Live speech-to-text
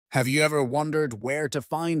Have you ever wondered where to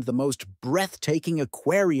find the most breathtaking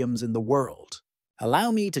aquariums in the world?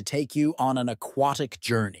 Allow me to take you on an aquatic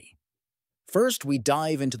journey. First, we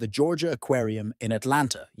dive into the Georgia Aquarium in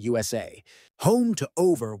Atlanta, USA, home to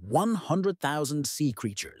over 100,000 sea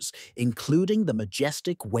creatures, including the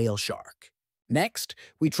majestic whale shark. Next,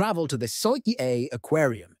 we travel to the S.E.A.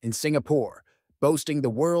 Aquarium in Singapore, boasting the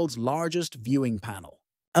world's largest viewing panel,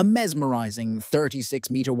 a mesmerizing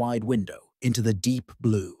 36-meter-wide window into the deep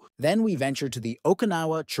blue. Then we venture to the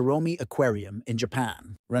Okinawa Churaumi Aquarium in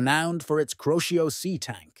Japan, renowned for its Kuroshio Sea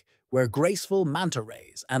tank, where graceful manta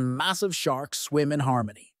rays and massive sharks swim in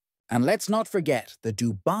harmony. And let's not forget the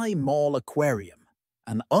Dubai Mall Aquarium,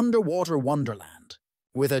 an underwater wonderland,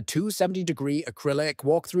 with a 270-degree acrylic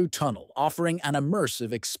walk-through tunnel offering an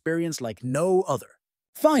immersive experience like no other.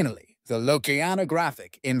 Finally, the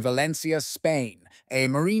Oceanographic in Valencia, Spain, a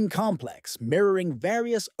marine complex mirroring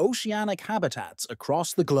various oceanic habitats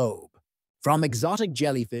across the globe. From exotic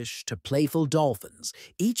jellyfish to playful dolphins,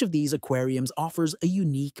 each of these aquariums offers a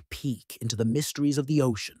unique peek into the mysteries of the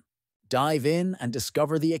ocean. Dive in and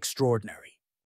discover the extraordinary.